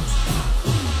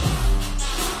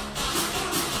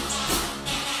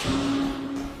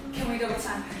 Can we double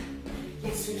time?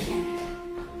 Yes, we can.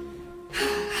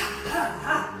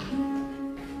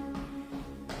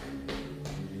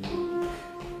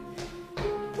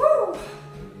 Woo!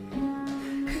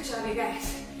 Good job, you guys.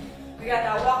 We got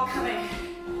that walk coming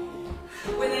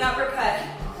with an uppercut.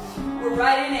 We're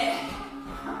right in it.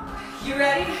 You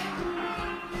ready?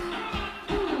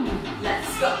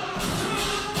 Let's go.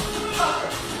 Upper.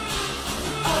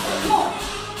 Upper. Come on.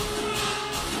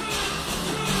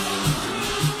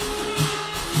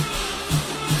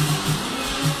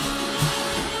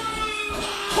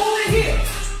 Hold it here.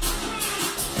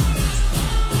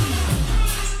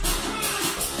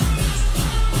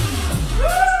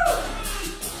 Woo!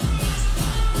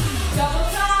 Double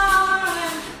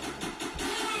time.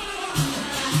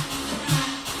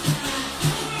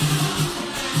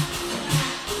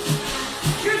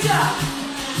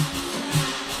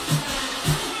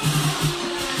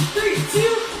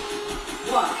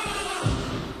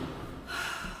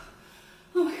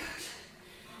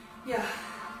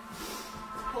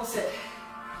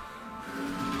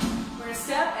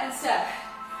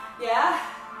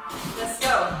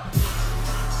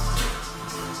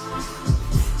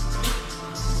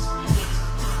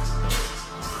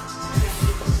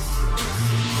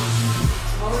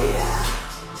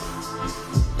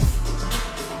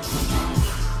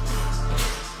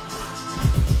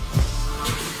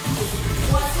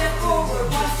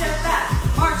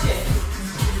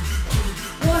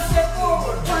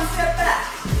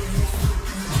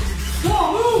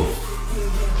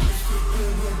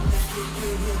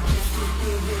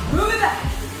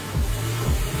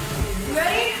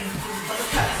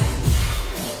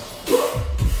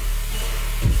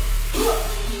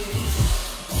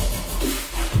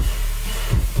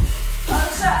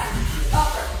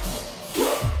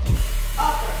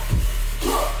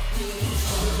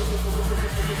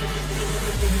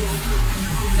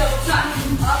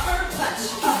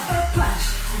 punch, upper punch.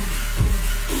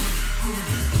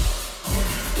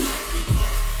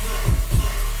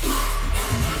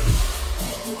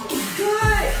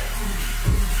 Good.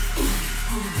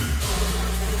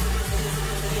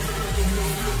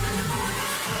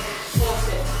 Force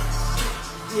it.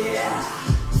 Yeah.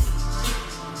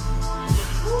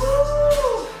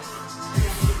 Woo.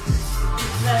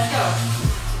 Let's go.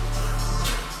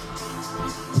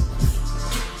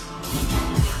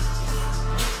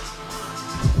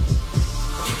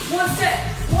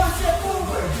 One step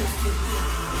forward.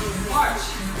 March.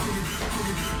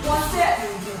 One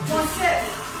step,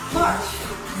 march.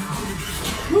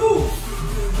 Move.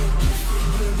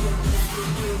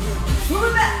 Move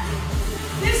it back.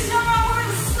 This time we're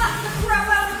gonna slap the crap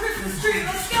out of the Christmas tree.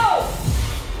 Let's go.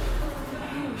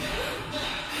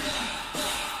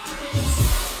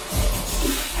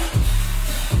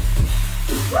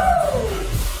 Woo!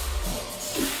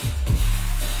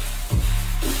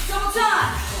 Double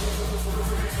time.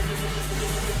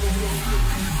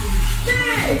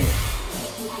 Big.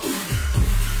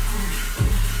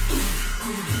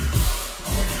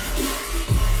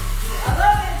 I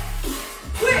love it.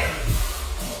 Quick.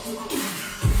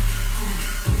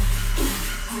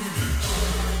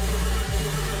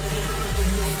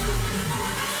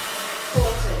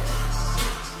 Force it.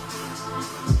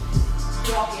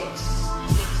 Walk it.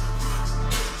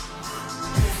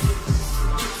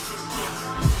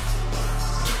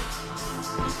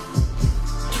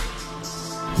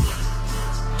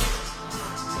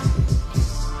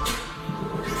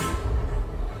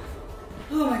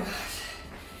 Oh my gosh.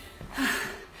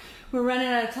 We're running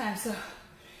out of time, so I'm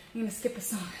gonna skip a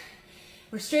song.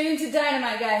 We're straight into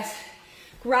dynamite, guys.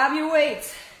 Grab your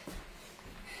weights.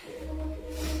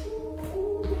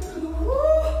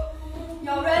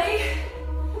 Y'all ready?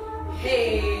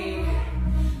 Hey,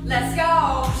 let's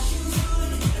go.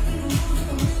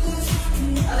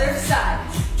 Other side.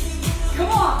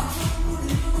 Come on.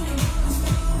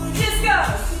 Disco.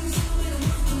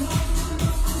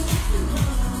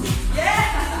 Yeah.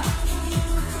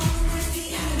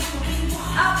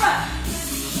 Out front.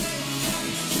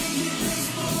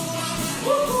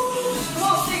 Woo-hoo. Come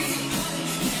on, Stacey.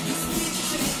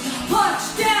 Punch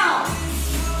down.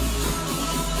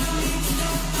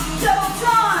 Double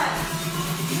time.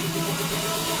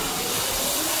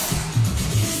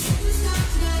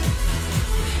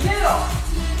 Middle.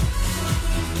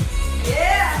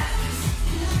 Yeah.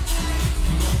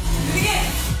 Do it again.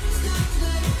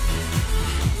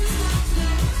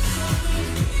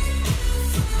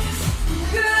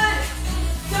 Good.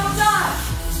 Double time.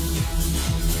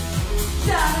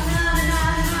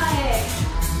 Da-na-na-na-na, hey.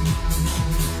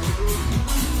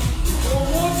 One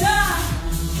more time.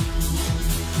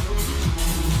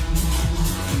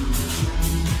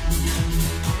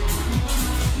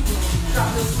 Drop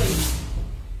those weights.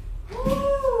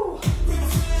 Woo.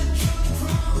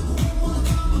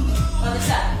 Other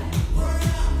side.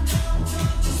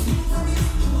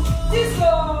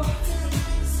 Disco.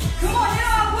 Come on,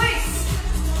 get on weights.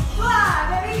 Fly,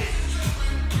 baby.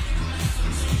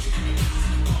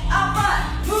 Out front.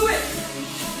 Move it.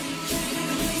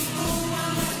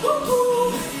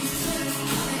 Woo-hoo.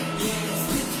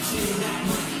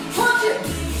 Punch it.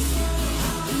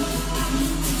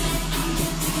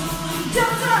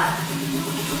 Double time.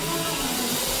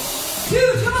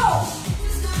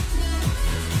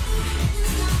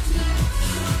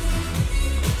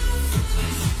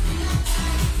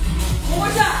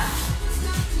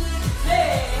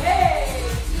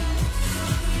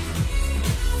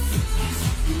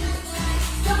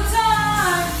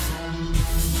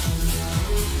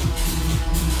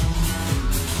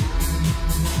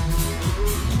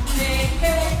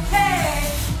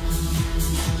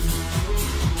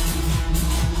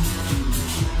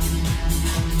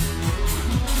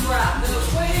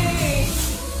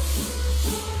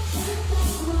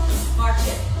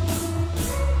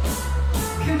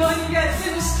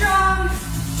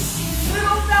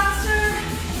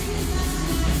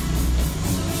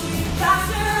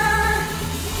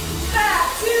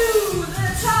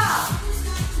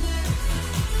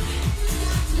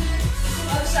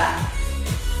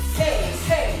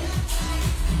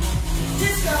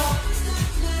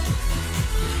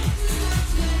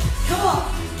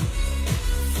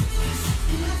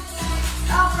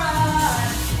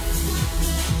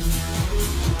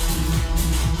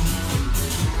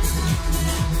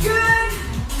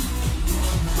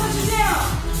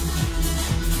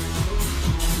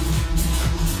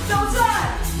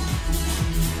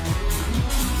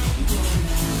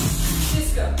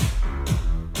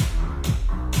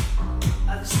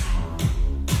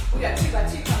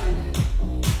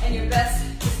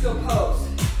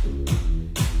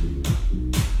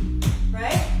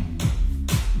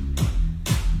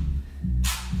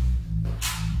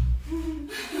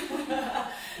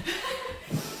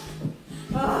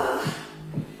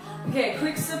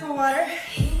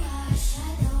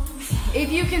 If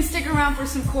you can stick around for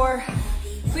some core,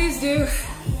 please do.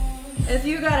 If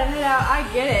you gotta head out, I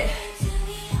get it.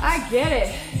 I get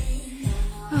it.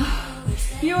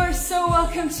 You are so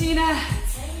welcome, Tina.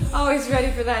 Always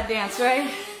ready for that dance,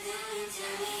 right?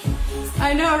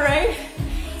 I know, right?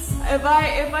 If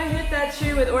I hit that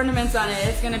tree with ornaments on it,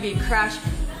 it's gonna be crash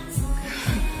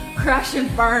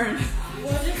and burn.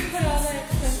 We'll just put all the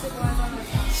expensive ones on the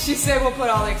top. She said we'll put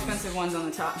all the expensive ones on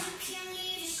the top.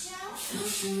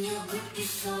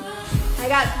 I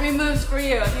got 3 moves for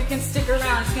you. If you can stick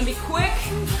around, it's gonna be quick.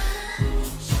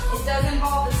 It does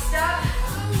involve the step.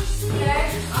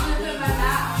 Okay, I'm gonna put my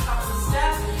mat on top of the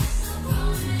step.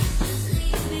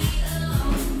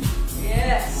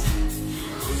 Yes.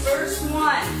 First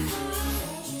one.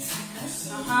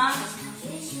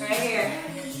 Right here.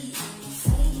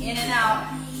 In and out.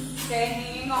 Okay,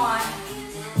 hanging on.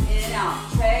 In and out.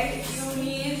 Okay, if you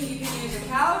need, you can use a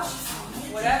couch.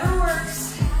 Whatever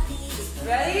works.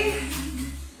 Ready?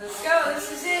 Let's go. This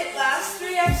is it. Last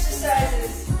 3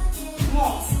 exercises. Come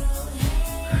on.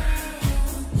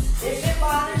 If it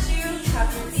bothers you,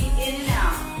 tap your feet in and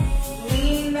out.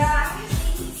 Lean back.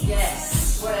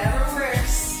 Yes. Whatever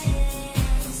works.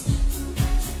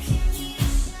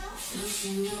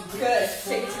 Good.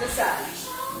 Take it to the side.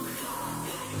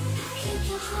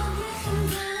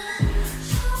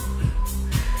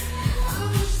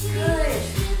 Good.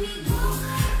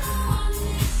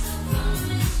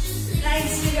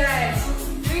 Nice, you guys.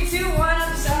 3, 2, 1,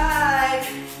 other side.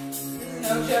 This is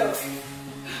no joke.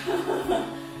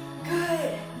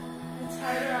 Good. It's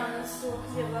harder on the stool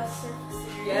because you have less surface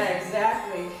area. Yeah,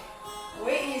 exactly.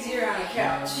 Way easier on a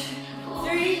couch.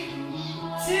 3,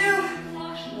 2,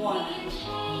 1.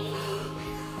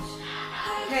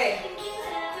 Okay.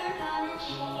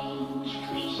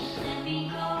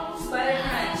 Spider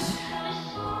crunch.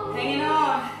 Hanging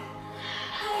on.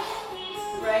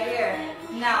 Right here.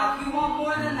 Now, if you want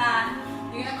more than that,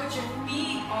 you're gonna put your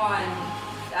feet on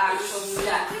the actual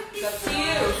step. It's up to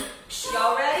you.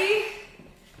 Y'all ready?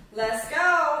 Let's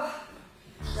go.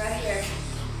 Right here.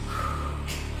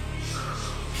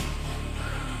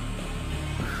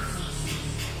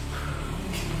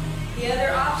 The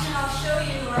other option I'll show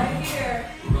you right here.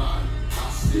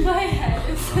 My head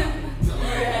is Your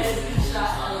head is in the shot.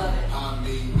 I love it.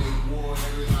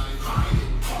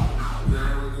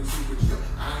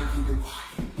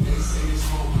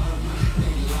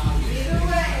 Either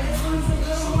way, this one's a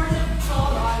little more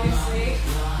difficult, obviously.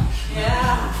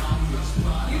 Yeah.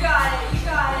 You got it. You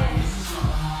got it.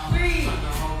 3,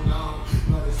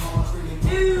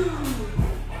 2,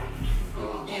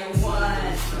 and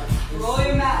 1. Roll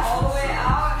your mat all the way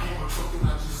out.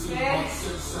 Okay.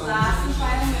 Last and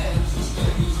final move.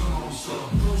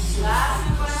 Last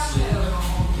and final move.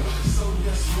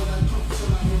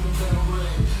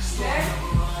 Okay.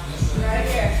 Right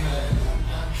here.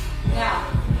 Now,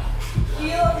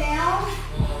 heel down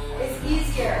is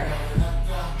easier.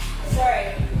 Sorry.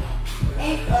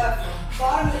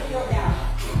 Bottom of the heel down.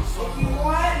 If you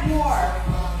want more,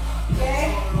 okay?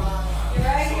 You're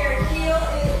right here. Heel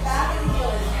is back of the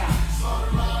heel is down.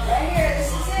 Right here.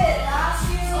 This is it. Last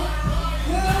few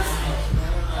moves,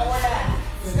 and we're done.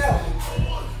 Let's go.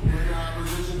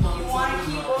 If you want to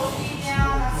keep both feet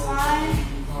down, that's fine.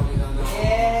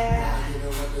 Yeah.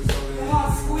 Come on,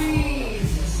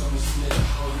 squeeze.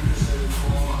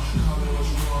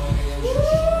 Woo!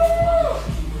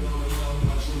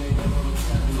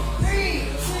 3,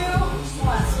 2,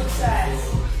 1. Switch sides.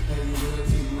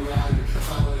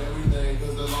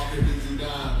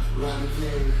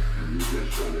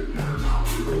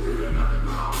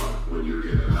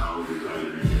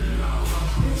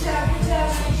 Good job, good job.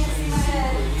 I can't see my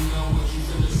head.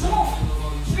 Come on.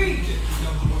 3, 2,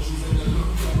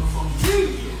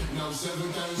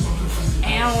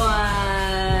 and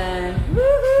 1.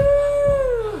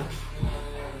 Woohoo!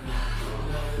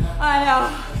 I know.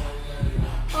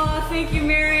 Oh, thank you,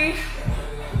 Mary.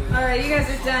 All right, you guys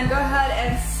are done. Go ahead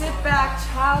and sit back,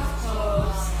 child's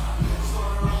pose.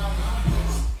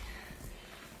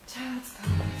 Child's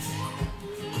pose.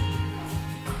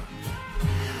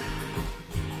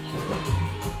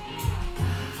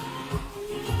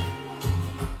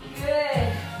 Good.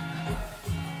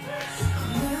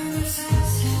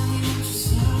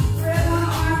 Grab one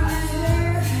arm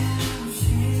under.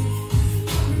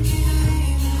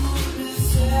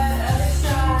 Good, other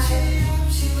side.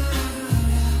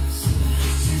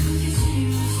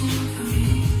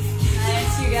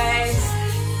 Nice, you guys.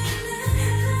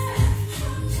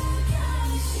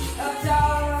 Up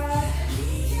dog.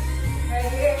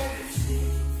 Right here.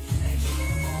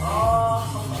 Oh.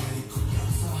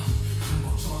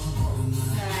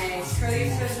 Nice. Curl your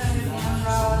toes under the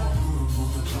umbrella.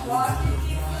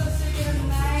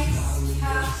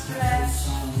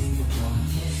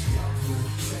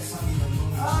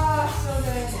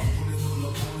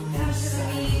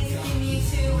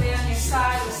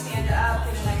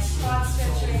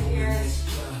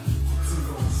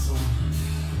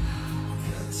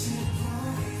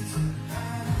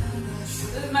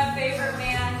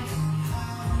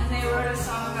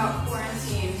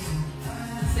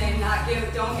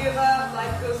 good. Don't give up.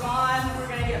 Life goes on. We're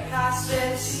going to get past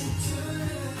this.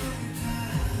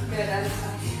 Good.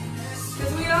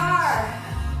 Because we are.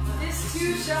 This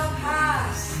too shall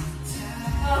pass.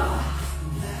 Oh.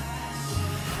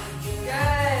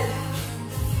 Good.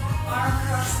 Arm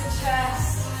across the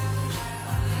chest.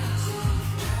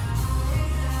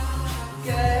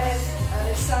 Good.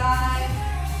 Other side.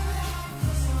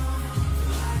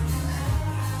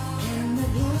 In the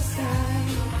blue sky.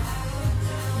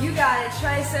 You got it.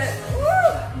 Tricep.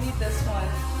 Woo! Need this one.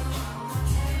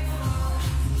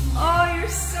 Oh, you're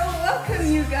so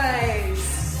welcome, you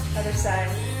guys. Other side.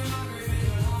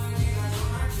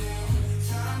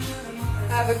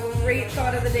 Have a great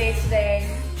thought of the day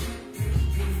today.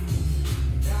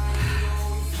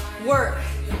 Work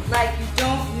like you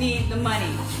don't need the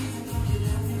money.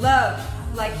 Love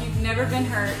like you've never been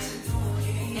hurt.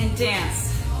 And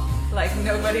dance like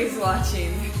nobody's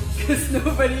watching. Because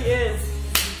nobody is.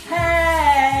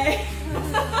 Hey!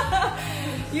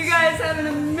 You guys have an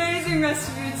amazing rest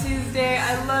of your Tuesday.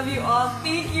 I love you all.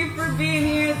 Thank you for being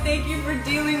here. Thank you for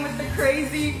dealing with the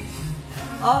crazy,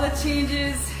 all the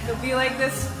changes. It'll be like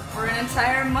this for an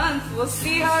entire month. We'll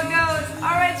see how it goes.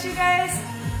 All right, you guys.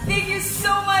 Thank you so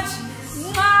much.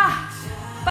 Mwah!